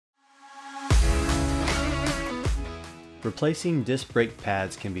Replacing disc brake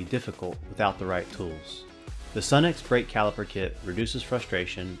pads can be difficult without the right tools. The SUNEX brake caliper kit reduces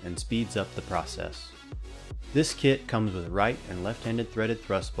frustration and speeds up the process. This kit comes with right and left-handed threaded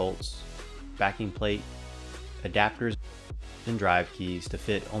thrust bolts, backing plate, adapters, and drive keys to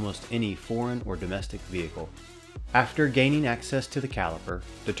fit almost any foreign or domestic vehicle. After gaining access to the caliper,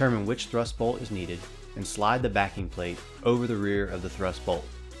 determine which thrust bolt is needed and slide the backing plate over the rear of the thrust bolt.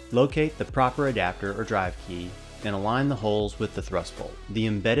 Locate the proper adapter or drive key and align the holes with the thrust bolt. The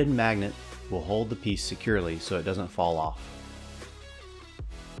embedded magnet will hold the piece securely so it doesn't fall off.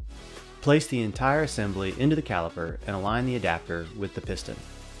 Place the entire assembly into the caliper and align the adapter with the piston.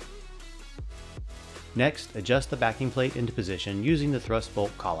 Next, adjust the backing plate into position using the thrust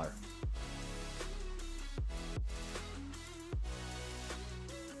bolt collar.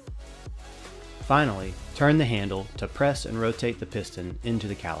 Finally, turn the handle to press and rotate the piston into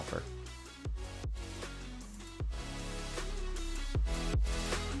the caliper.